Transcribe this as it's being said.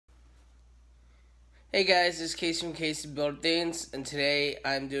Hey guys, this is Casey from Casey Build Things, and today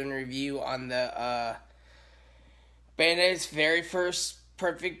I'm doing a review on the Bandit's very first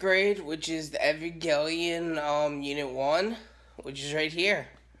perfect grade, which is the Evangelion Unit 1, which is right here.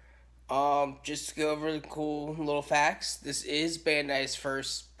 Just to go over the cool little facts, this is Bandai's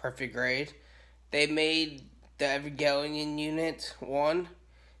first perfect grade. They made the Evangelion Unit 1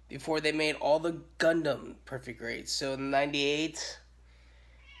 before they made all the Gundam perfect grades. So in '98,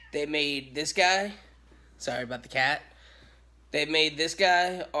 they made this guy. Sorry about the cat. They made this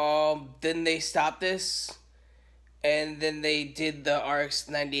guy. Then they stopped this, and then they did the RX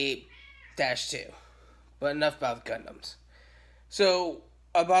 98-2. But enough about the Gundams. So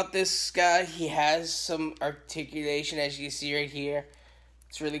about this guy, he has some articulation, as you see right here.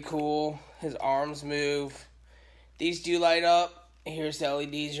 It's really cool. His arms move. These do light up. Here's the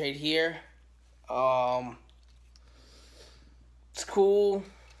LEDs right here. It's cool.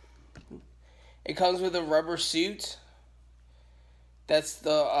 It comes with a rubber suit. That's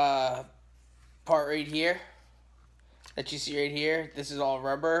the part right here that you see right here. This is all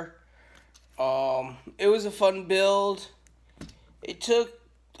rubber. It was a fun build. It took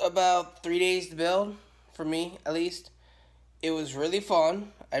about 3 days to build, for me at least. It was really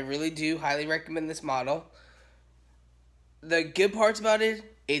fun. I really do highly recommend this model. The good parts about it,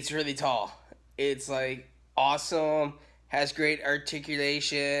 it's really tall. It's like awesome, has great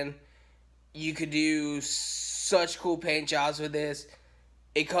articulation. You could do such cool paint jobs with this.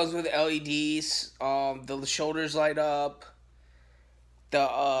 It comes with LEDs. The shoulders light up.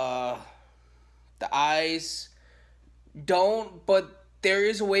 The eyes don't, but there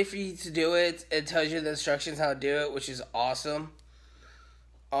is a way for you to do it. It tells you the instructions how to do it, which is awesome.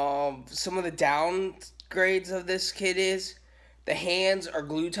 Some of the downgrades of this kit is the hands are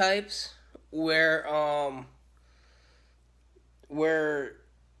glue types, where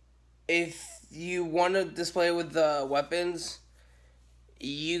if you want to display with the weapons,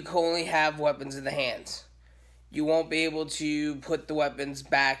 you can only have weapons in the hands. You won't be able to put the weapons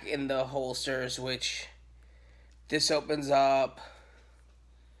back in the holsters, which this opens up.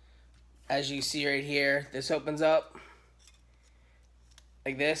 As you see right here, this opens up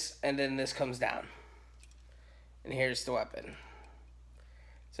like this, and then this comes down. And here's the weapon.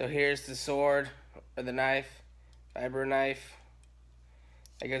 So here's the sword, or the knife, vibro knife.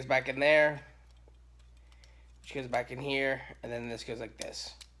 It goes back in there, which goes back in here, and then this goes like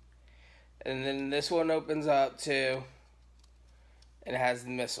this. And then this one opens up too, and it has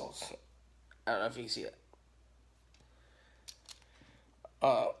the missiles. I don't know if you can see it.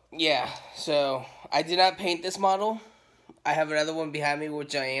 Yeah, so I did not paint this model. I have another one behind me,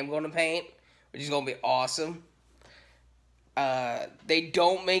 which I am going to paint, which is going to be awesome. They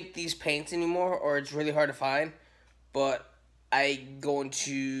don't make these paints anymore, or it's really hard to find, but I'm going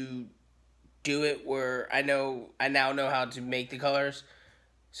to do it where I now know how to make the colors,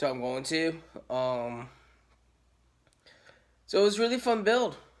 so I'm going to. So it was a really fun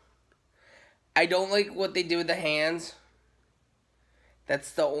build. I don't like what they did with the hands.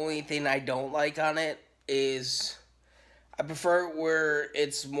 That's the only thing I don't like on it. Is I prefer where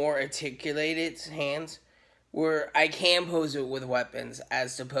it's more articulated hands, where I can pose it with weapons,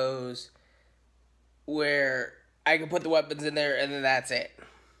 as opposed where I can put the weapons in there and then that's it.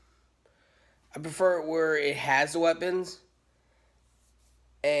 I prefer it where it has the weapons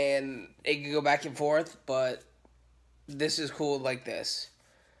and it can go back and forth, but this is cool like this.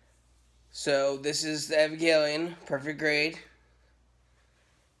 So this is the Evangelion perfect grade,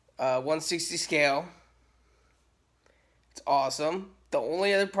 160 scale. It's awesome. The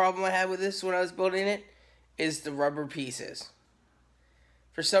only other problem I had with this when I was building it is the rubber pieces.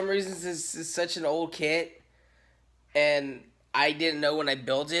 For some reason, this is such an old kit, and I didn't know when I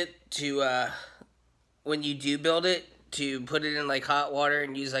built it to, when you do build it, to put it in like hot water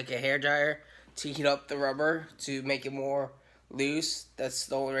and use like a hairdryer to heat up the rubber to make it more loose. That's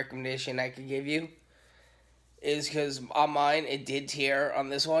the only recommendation I could give you. Is because on mine, it did tear on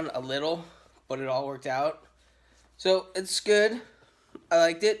this one a little, but it all worked out. So it's good. I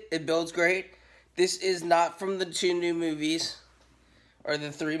liked it. It builds great. This is not from the 2 new movies, or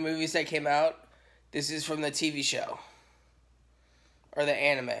the 3 movies that came out. This is from the TV show. Or the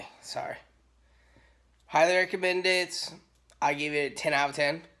anime, sorry. Highly recommend it. I give it a 10 out of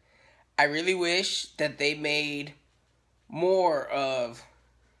 10. I really wish that they made more of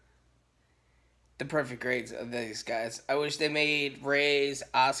the perfect grades of these guys. I wish they made Rey's,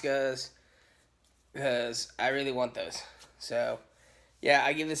 Asuka's, because I really want those. So, yeah,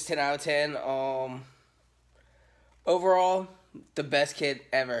 I give this 10 out of 10. Overall, the best kit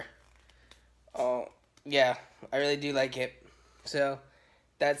ever. Yeah, I really do like it. So,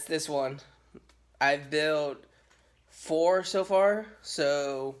 that's this one. I've built 4 so far.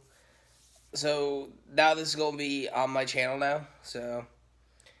 So now this is going to be on my channel now. So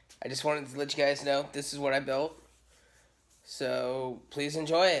I just wanted to let you guys know this is what I built. So please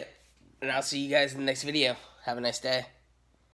enjoy it. And I'll see you guys in the next video. Have a nice day.